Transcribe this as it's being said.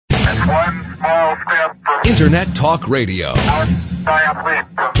One small step for Internet Talk Radio. one giant leap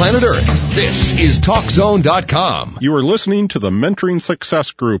for Planet Earth. This is TalkZone.com. You are listening to the Mentoring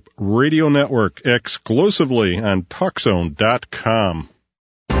Success Group radio network exclusively on TalkZone.com.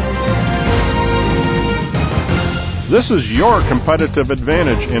 This is your competitive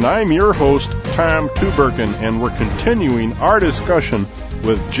advantage, and I'm your host, Tom Tuberkin, and we're continuing our discussion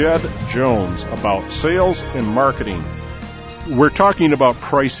with Jed Jones about sales and marketing. We're talking about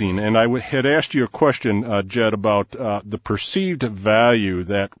pricing, and I had asked you a question, Jed, about the perceived value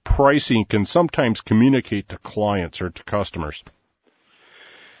that pricing can sometimes communicate to clients or to customers.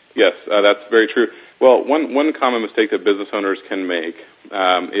 Yes, that's very true. Well, one common mistake that business owners can make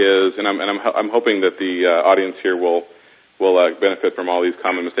is, and I'm hoping that the audience here will benefit from all these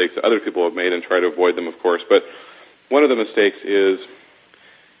common mistakes that other people have made and try to avoid them, of course. But one of the mistakes is,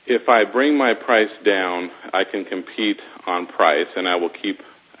 if I bring my price down, I can compete on price, and I will keep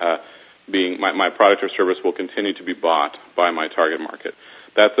being my product or service will continue to be bought by my target market.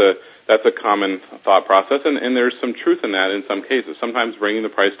 That's a common thought process, and there's some truth in that in some cases. Sometimes bringing the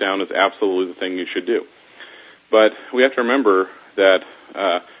price down is absolutely the thing you should do. But we have to remember that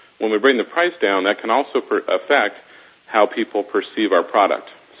when we bring the price down, that can also affect how people perceive our product.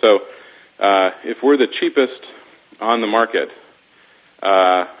 So if we're the cheapest on the market,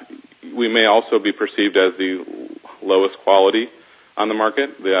 we may also be perceived as the lowest quality on the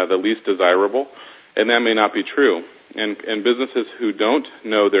market, the least desirable, and that may not be true. And businesses who don't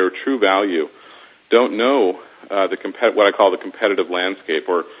know their true value, don't know what I call the competitive landscape,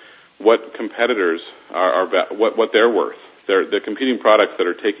 or what competitors are what they're worth. The competing products that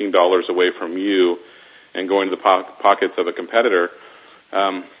are taking dollars away from you and going to the pockets of a competitor.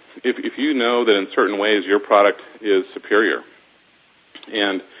 If you know that in certain ways your product is superior,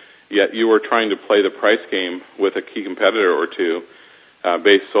 and yet you are trying to play the price game with a key competitor or two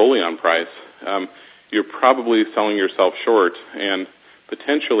based solely on price, you're probably selling yourself short, and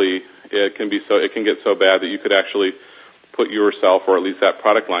potentially it can get so bad that you could actually put yourself, or at least that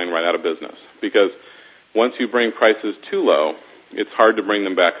product line, right out of business. Because once you bring prices too low, it's hard to bring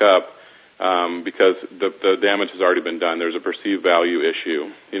them back up because the damage has already been done. There's a perceived value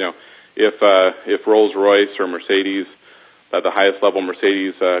issue. You know, if Rolls-Royce or Mercedes, the highest level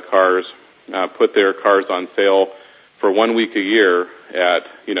Mercedes cars, put their cars on sale for 1 week a year at,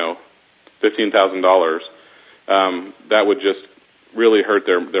 $15,000, that would just really hurt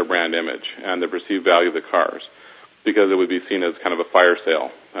their brand image and the perceived value of the cars, because it would be seen as kind of a fire sale.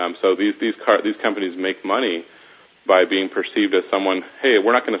 So these companies make money by being perceived as someone, hey,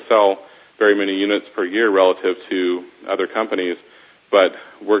 we're not going to sell very many units per year relative to other companies, but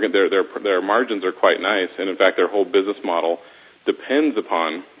their margins are quite nice, and in fact their whole business model depends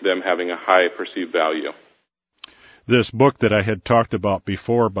upon them having a high perceived value. This book that I had talked about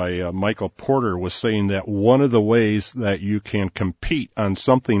before by Michael Porter was saying that one of the ways that you can compete on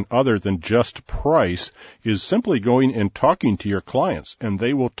something other than just price is simply going and talking to your clients, and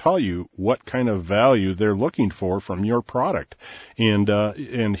they will tell you what kind of value they're looking for from your product.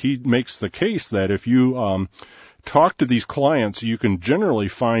 And he makes the case that if you talk to these clients, you can generally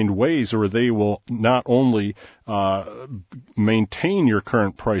find ways where they will not only maintain your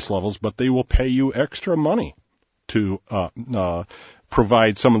current price levels, but they will pay you extra money to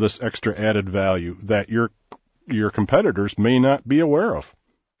provide some of this extra added value that your competitors may not be aware of.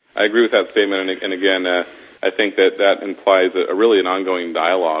 I agree with that statement, and again, I think that implies really an ongoing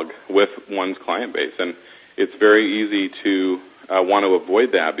dialogue with one's client base, and it's very easy to want to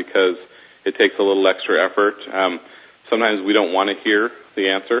avoid that because it takes a little extra effort. Sometimes we don't want to hear the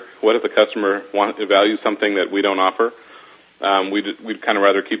answer. What if the customer values something that we don't offer? We'd kind of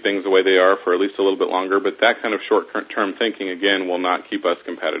rather keep things the way they are for at least a little bit longer, but that kind of short-term thinking, again, will not keep us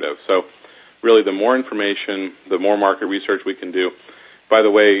competitive. So really, the more information, the more market research we can do. By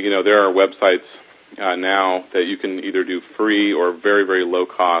the way, there are websites now that you can either do free or very, very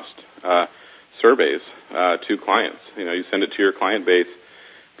low-cost surveys to clients. You send it to your client base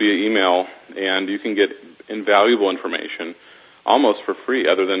via email, and you can get invaluable information almost for free,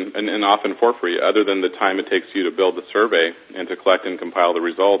 and often for free, other than the time it takes you to build the survey and to collect and compile the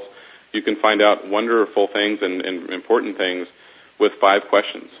results. You can find out wonderful things and important things with 5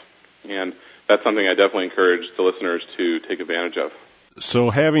 questions. And that's something I definitely encourage the listeners to take advantage of.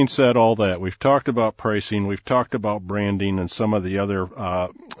 So having said all that, we've talked about pricing, we've talked about branding and some of the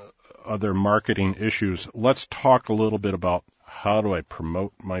other marketing issues. Let's talk a little bit about how do I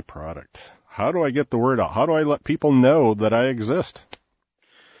promote my product? How do I get the word out? How do I let people know that I exist?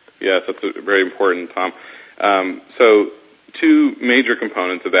 Yes, that's very important, Tom. So 2 major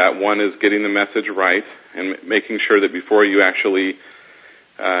components of that. One is getting the message right and making sure that before you actually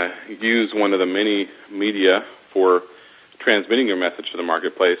use one of the many media for transmitting your message to the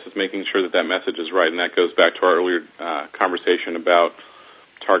marketplace is making sure that that message is right. And that goes back to our earlier conversation about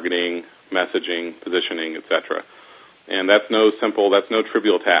targeting, messaging, positioning, etc. And that's no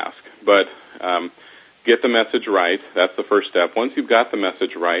trivial task. But get the message right. That's the first step. Once you've got the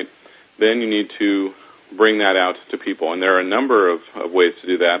message right, then you need to bring that out to people. And there are a number of ways to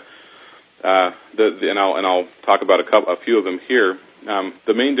do that. And I'll talk about a few of them here.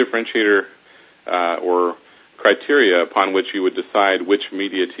 The main differentiator or criteria upon which you would decide which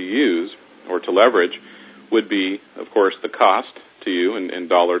media to use or to leverage would be, of course, the cost to you in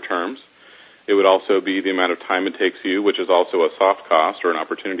dollar terms. It would also be the amount of time it takes you, which is also a soft cost or an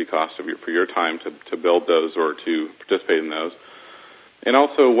opportunity cost for your time to build those or to participate in those. And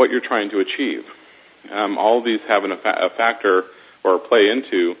also what you're trying to achieve. All of these have a factor or play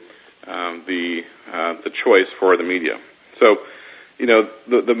into the choice for the media. So,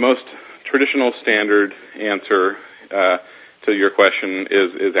 the most traditional standard answer to your question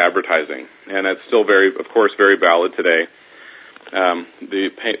is advertising, and that's still very valid today.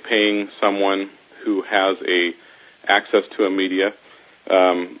 Paying someone who has access to a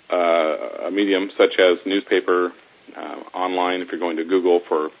medium such as newspaper, online, if you're going to Google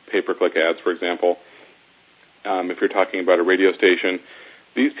for pay-per-click ads, for example. If you're talking about a radio station,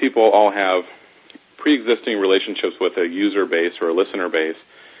 these people all have pre-existing relationships with a user base or a listener base,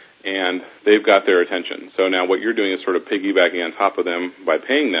 and they've got their attention. So now what you're doing is sort of piggybacking on top of them by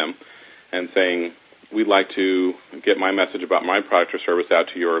paying them and saying, we'd like to get my message about my product or service out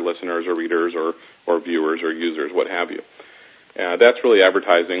to your listeners or readers or viewers or users, what have you. That's really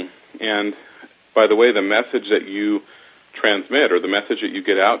advertising. And by the way, the message that you transmit or the message that you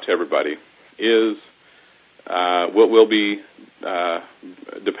get out to everybody is what will be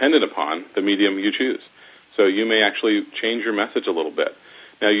dependent upon the medium you choose. So you may actually change your message a little bit.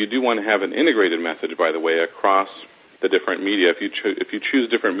 Now, you do want to have an integrated message, by the way, across the different media. If you choose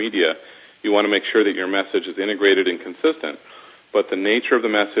different media, you want to make sure that your message is integrated and consistent. But the nature of the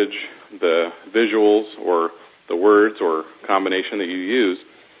message, the visuals or the words or combination that you use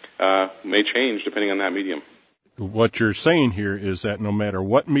may change depending on that medium. What you're saying here is that no matter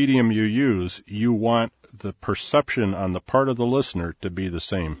what medium you use, you want the perception on the part of the listener to be the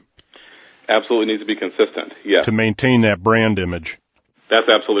same. Absolutely needs to be consistent, yes. To maintain that brand image. That's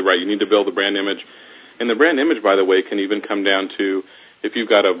absolutely right. You need to build a brand image. And the brand image, by the way, can even come down to if you've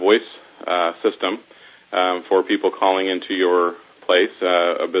got a voice system for people calling into your place,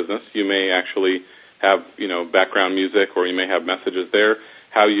 a business, you may actually have, background music, or you may have messages there,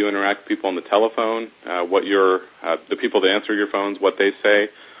 how you interact with people on the telephone, the people that answer your phones, what they say.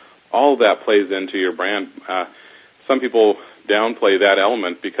 All of that plays into your brand. Some people downplay that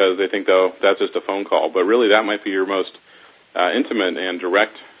element because they think, though, that's just a phone call. But really, that might be your most intimate and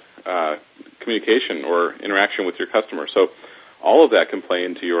direct communication or interaction with your customer. So all of that can play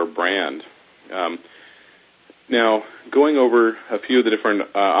into your brand. Now, going over a few of the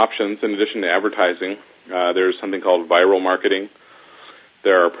different options in addition to advertising, there's something called viral marketing.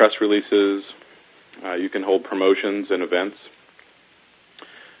 There are press releases. You can hold promotions and events.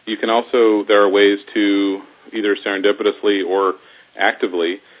 There are ways to either serendipitously or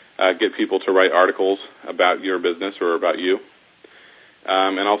actively get people to write articles about your business or about you,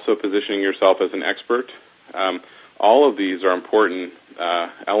 and also positioning yourself as an expert. All of these are important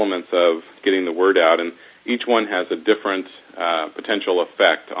elements of getting the word out, and each one has a different potential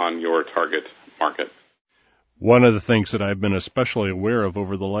effect on your target market. One of the things that I've been especially aware of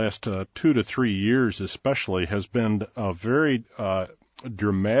over the last 2 to 3 years especially has been a very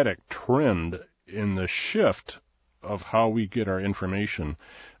dramatic trend in the shift of how we get our information.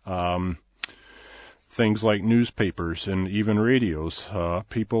 Things like newspapers and even radios.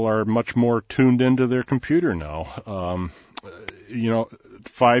 People are much more tuned into their computer now.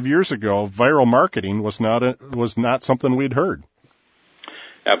 5 years ago, viral marketing was not something we'd heard.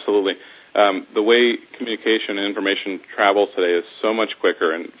 Absolutely. The way communication and information travels today is so much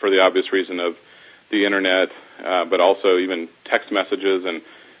quicker, and for the obvious reason of the Internet, but also even text messages and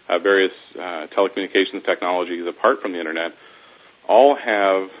various telecommunications technologies apart from the Internet, all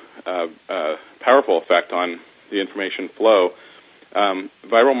have a powerful effect on the information flow.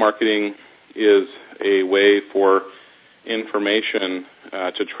 Viral marketing is a way for information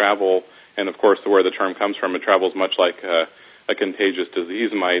to travel, and of course, where the term comes from, it travels much like a contagious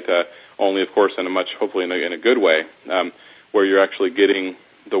disease might, only, of course, hopefully in a good way, where you're actually getting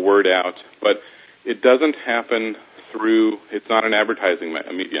the word out. But it doesn't happen it's not an advertising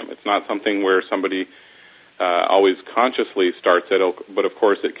medium. It's not something where somebody always consciously starts it, but of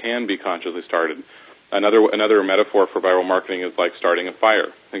course it can be consciously started. Another metaphor for viral marketing is like starting a fire.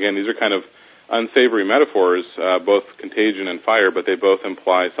 Again, these are kind of unsavory metaphors, both contagion and fire, but they both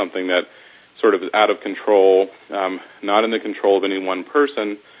imply something that sort of is out of control, not in the control of any one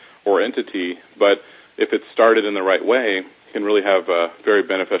person or entity, but if it's started in the right way, can really have very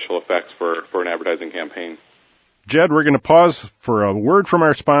beneficial effects for an advertising campaign. Jed, we're going to pause for a word from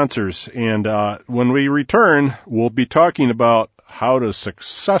our sponsors, and when we return, we'll be talking about how to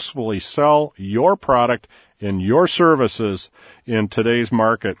successfully sell your product and your services in today's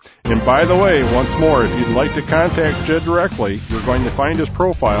market. And by the way, once more, if you'd like to contact Jed directly, you're going to find his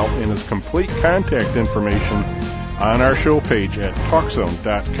profile and his complete contact information on our show page at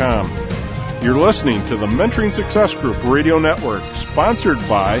TalkZone.com. You're listening to the Mentoring Success Group Radio Network, sponsored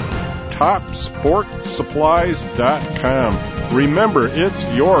by TopSportSupplies.com. Remember, it's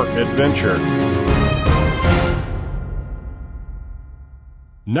your adventure.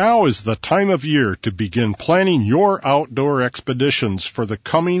 Now is the time of year to begin planning your outdoor expeditions for the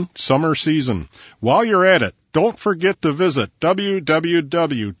coming summer season. While you're at it, don't forget to visit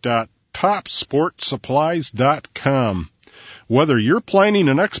www.topsportsupplies.com. Whether you're planning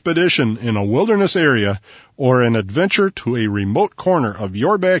an expedition in a wilderness area or an adventure to a remote corner of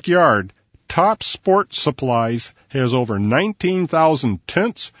your backyard, Top Sport Supplies has over 19,000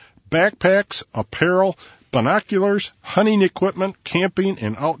 tents, backpacks, apparel, binoculars, hunting equipment, camping,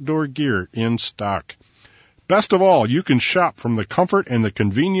 and outdoor gear in stock. Best of all, you can shop from the comfort and the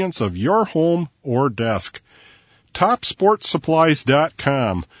convenience of your home or desk.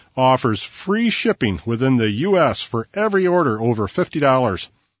 TopSportSupplies.com offers free shipping within the U.S. for every order over $50.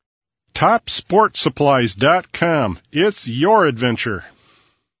 TopSportSupplies.com. It's your adventure.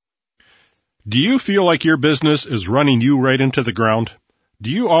 Do you feel like your business is running you right into the ground? Do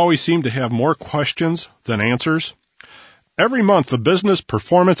you always seem to have more questions than answers? Every month, the Business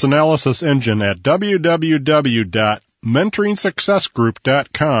Performance Analysis Engine at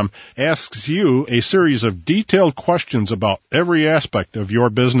www.mentoringsuccessgroup.com asks you a series of detailed questions about every aspect of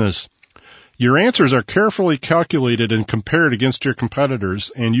your business. Your answers are carefully calculated and compared against your competitors,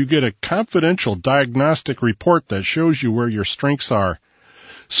 and you get a confidential diagnostic report that shows you where your strengths are.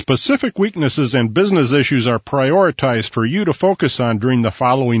 Specific weaknesses and business issues are prioritized for you to focus on during the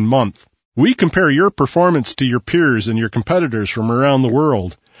following month. We compare your performance to your peers and your competitors from around the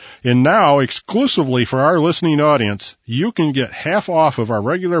world. And now, exclusively for our listening audience, you can get half off of our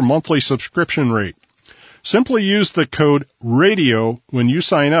regular monthly subscription rate. Simply use the code RADIO when you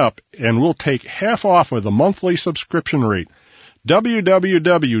sign up, and we'll take half off of the monthly subscription rate.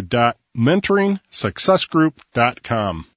 www.mentoringsuccessgroup.com.